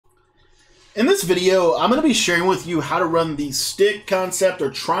In this video, I'm going to be sharing with you how to run the stick concept or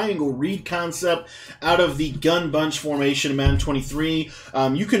triangle read concept out of the gun bunch formation in Madden 23.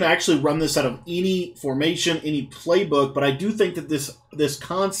 You can actually run this out of any formation, any playbook, but I do think that this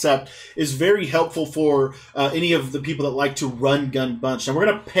concept is very helpful for any of the people that like to run gun bunch. And we're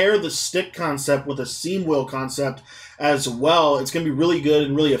going to pair the stick concept with a seam wheel concept as well. It's going to be really good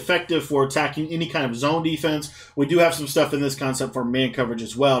and really effective for attacking any kind of zone defense. We do have some stuff in this concept for man coverage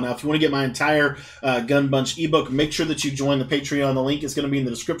as well. Now, if you want to get my entire gun bunch ebook, make sure that you join the Patreon. The link is going to be in the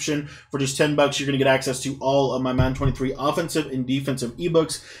description. For just $10, you're going to get access to all of my Madden 23 offensive and defensive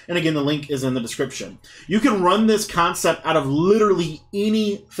ebooks. And again, the link is in the description. You can run this concept out of literally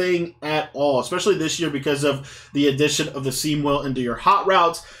anything at all, especially this year because of the addition of the seam wheel into your hot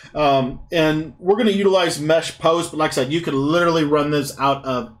routes. And we're going to utilize mesh post, but like I said, you can literally run this out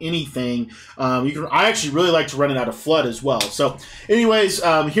of anything. I actually really like to run it out of flood as well. So anyways,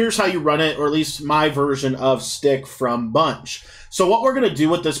 here's how you run it, or at least my version of stick from bunch. So what we're going to do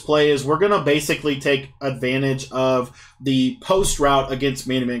with this play is we're going to basically take advantage of the post route against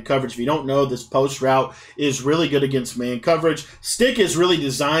man-to-man coverage. If you don't know, this post route is really good against man coverage. Stick is really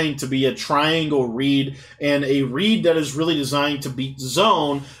designed to be a triangle read and a read that is really designed to beat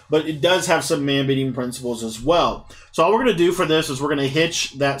zone, but it does have some man-beating principles as well. So all we're going to do for this is we're going to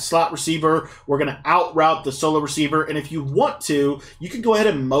hitch that slot receiver. We're going to out route the solo receiver. And if you want to, you can go ahead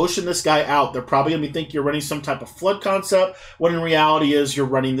and motion this guy out. They're probably going to think you're running some type of flood concept, when in reality is you're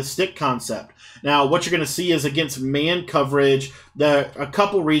running the stick concept. Now, what you're going to see is against man coverage, a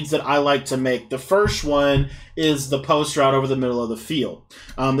couple reads that I like to make. The first one is the post route over the middle of the field.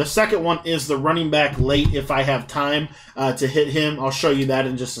 The second one is the running back late if I have time to hit him. I'll show you that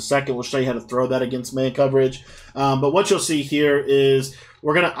in just a second. We'll show you how to throw that against man coverage. But what you'll see here is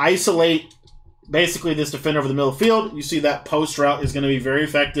we're going to isolate basically this defender over the middle of the field. You see that post route is going to be very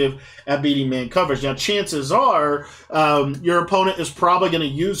effective at beating man coverage. Now, chances are your opponent is probably going to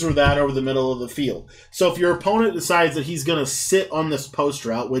user that over the middle of the field. So if your opponent decides that he's going to sit on this post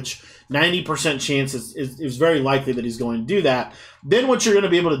route, which 90% chance is very likely that he's going to do that, then what you're going to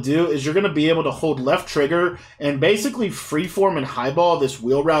be able to do is you're going to be able to hold left trigger and basically freeform and highball this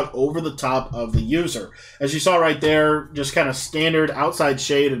wheel route over the top of the user. As you saw right there, just kind of standard outside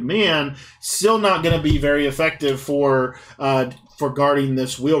shaded man, still not going to be very effective for guarding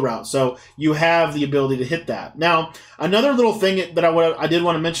this wheel route. So you have the ability to hit that. Now, another little thing that I did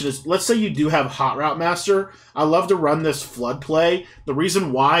want to mention is, let's say you do have Hot Route Master. I love to run this flood play. The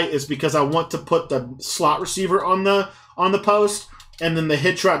reason why is because I want to put the slot receiver on the post and then the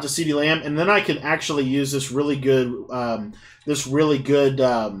hitch route to CeeDee Lamb, and then I can actually use this really good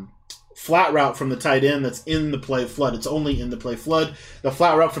flat route from the tight end that's in the play flood. It's only in the play flood. The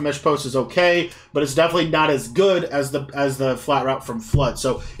flat route from mesh post is okay, but it's definitely not as good as the flat route from flood.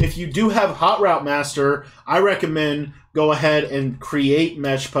 So if you do have Hot Route Master, I recommend go ahead and create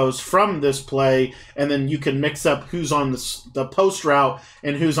mesh post from this play, and then you can mix up who's on the post route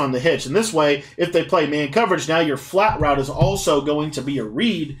and who's on the hitch. And this way, if they play man coverage, now your flat route is also going to be a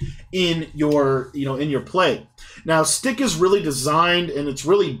read in your play. Now, stick is really designed, and it's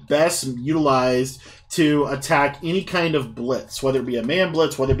really best utilized to attack any kind of blitz, whether it be a man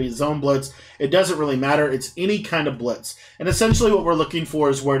blitz, whether it be a zone blitz. It doesn't really matter. It's any kind of blitz. And essentially what we're looking for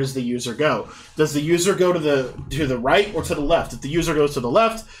is, where does the user go? Does the user go to the right or to the left? If the user goes to the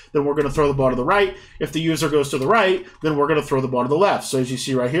left, then we're going to throw the ball to the right. If the user goes to the right, then we're going to throw the ball to the left. So as you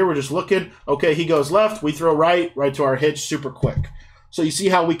see right here, we're just looking. Okay, he goes left. We throw right to our hitch super quick. So you see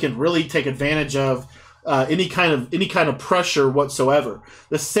how we can really take advantage of any kind of pressure whatsoever.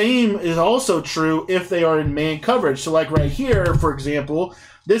 The same is also true if they are in man coverage. So like right here, for example,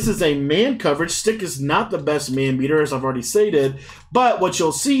 this is a man coverage. Stick is not the best man beater, as I've already stated, but what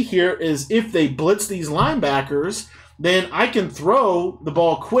you'll see here is if they blitz these linebackers, then I can throw the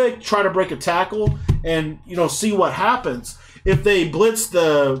ball quick, try to break a tackle, and see what happens. If they blitz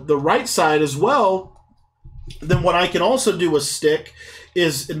the right side as well, then what I can also do with stick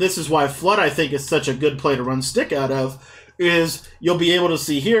is, and this is why flood I think is such a good play to run stick out of, is you'll be able to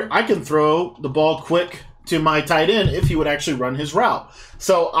see here, I can throw the ball quick to my tight end if he would actually run his route.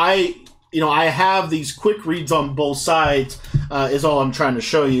 So I have these quick reads on both sides, is all I'm trying to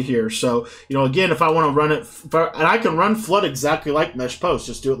show you here. So, again, if I want to run it, and I can run flood exactly like mesh post,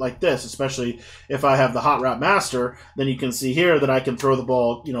 just do it like this, especially if I have the Hot Route Master, then you can see here that I can throw the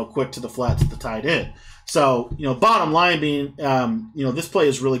ball, quick to the flat to the tight end. So, you know, bottom line being, you know, this play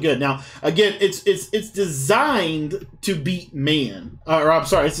is really good. Now, again, it's designed to beat man, or I'm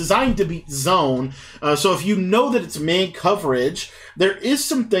sorry, it's designed to beat zone. So if you know that it's man coverage, there is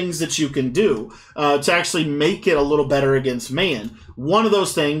some things that you can do to actually make it a little better against man. One of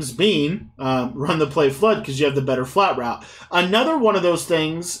those things being run the play flood because you have the better flat route. Another one of those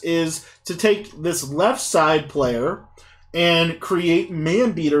things is to take this left side player and create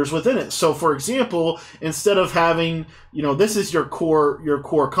man beaters within it. So, for example, instead of having, you know, this is your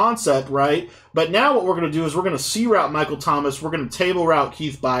core concept, right? But now what we're going to do is we're going to C route Michael Thomas, we're going to table route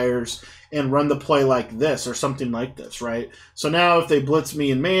Keith Byers, and run the play like this or something like this, right? So now if they blitz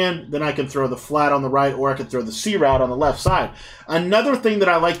me in man, then I can throw the flat on the right, or I can throw the C route on the left side. Another thing that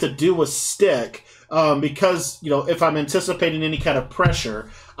I like to do with stick, because, you know, if I'm anticipating any kind of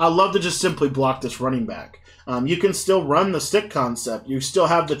pressure, I love to just simply block this running back. You can still run the stick concept. You still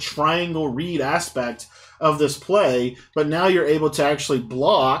have the triangle read aspect of this play, but now you're able to actually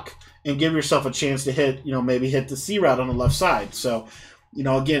block and give yourself a chance to hit, you know, maybe hit the C route on the left side. So, you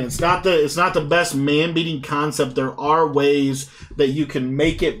know, again, it's not the best man-beating concept. There are ways that you can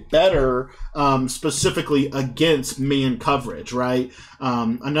make it better, specifically against man coverage, right?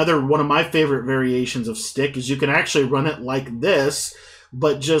 Another one of my favorite variations of stick is you can actually run it like this,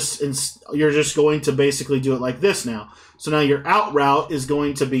 but you're just going to basically do it like this now. So now your out route is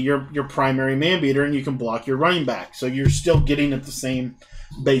going to be your primary man beater, and you can block your running back. So you're still getting at the same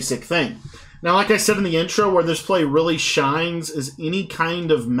basic thing. Now, like I said in the intro, where this play really shines is any kind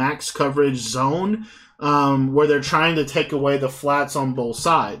of max coverage zone where they're trying to take away the flats on both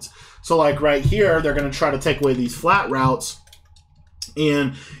sides. So like right here, they're going to try to take away these flat routes.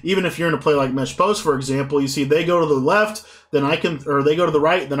 And even if you're in a play like mesh post, for example, you see they go to the left, then they go to the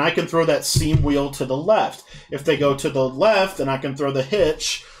right, then I can throw that seam wheel to the left. If they go to the left, then I can throw the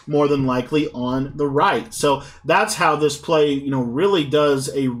hitch more than likely on the right. So that's how this play, you know, really does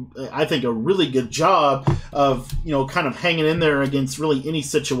I think a really good job of, you know, kind of hanging in there against really any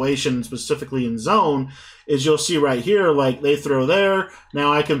situation, specifically in zone. Is you'll see right here, like they throw there,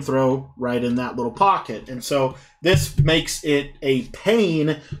 now I can throw right in that little pocket. And so this makes it a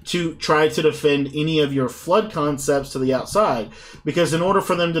pain to try to defend any of your flood concepts to the outside, because in order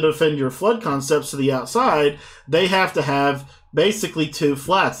for them to defend your flood concepts to the outside, they have to have basically two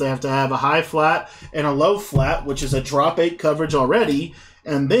flats. They have to have a high flat and a low flat, which is a drop 8 coverage already.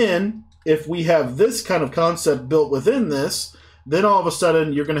 And then if we have this kind of concept built within this, then all of a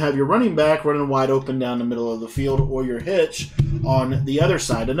sudden you're going to have your running back running wide open down the middle of the field, or your hitch on the other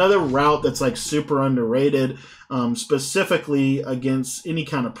side. Another route that's like super underrated, specifically against any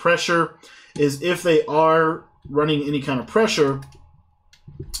kind of pressure, is if they are running any kind of pressure,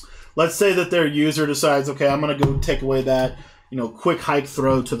 let's say that their user decides, okay, I'm going to go take away that, you know, quick hike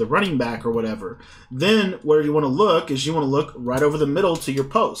throw to the running back or whatever. Then where you want to look is you want to look right over the middle to your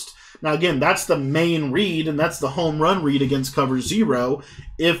post. Now, again, that's the main read, and that's the home run read against cover 0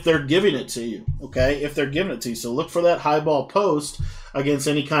 if they're giving it to you, okay? If they're giving it to you. So look for that high ball post against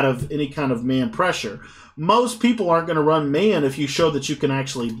any kind of man pressure. Most people aren't going to run man if you show that you can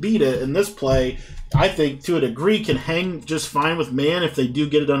actually beat it. And this play, I think, to a degree, can hang just fine with man if they do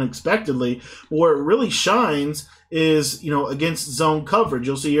get it unexpectedly. But where it really shines is, you know, against zone coverage.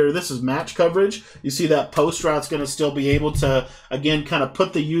 You'll see here, this is match coverage. You see that post route's going to still be able to, again, kind of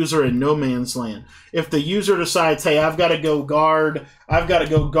put the user in no man's land. If the user decides, hey, I've got to go guard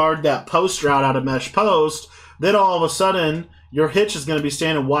that post route out of mesh post, then all of a sudden your hitch is going to be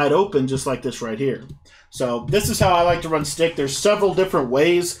standing wide open just like this right here. So this is how I like to run stick. There's several different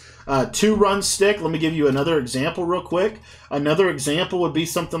ways to run stick. Let me give you another example real quick. Another example would be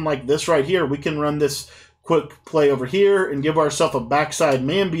something like this right here. We can run this quick play over here and give ourselves a backside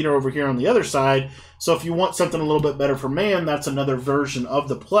man beater over here on the other side. So if you want something a little bit better for man, that's another version of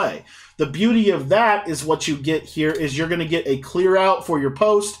the play. The beauty of that is what you get here is you're going to get a clear out for your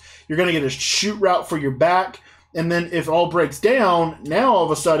post. You're going to get a shoot route for your back. And then if all breaks down, now all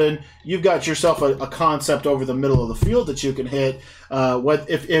of a sudden you've got yourself a concept over the middle of the field that you can hit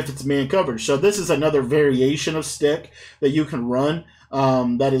if it's man coverage. So this is another variation of stick that you can run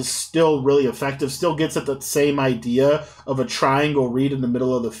that is still really effective, still gets at the same idea of a triangle read in the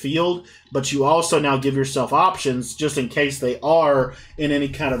middle of the field, but you also now give yourself options just in case they are in any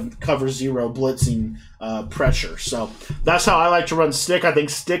kind of cover 0 blitzing pressure. So that's how I like to run stick. I think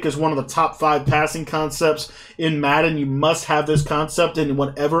stick is one of the top 5 passing concepts in Madden. You must have this concept in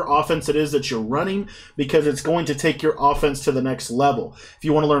whatever offense it is that you're running, because it's going to take your offense to the next level. If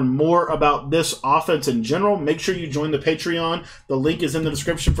you want to learn more about this offense in general, make sure you join the Patreon. The link is in the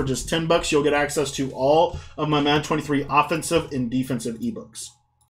description. For just $10, you'll get access to all of my Madden 23 offensive and defensive ebooks.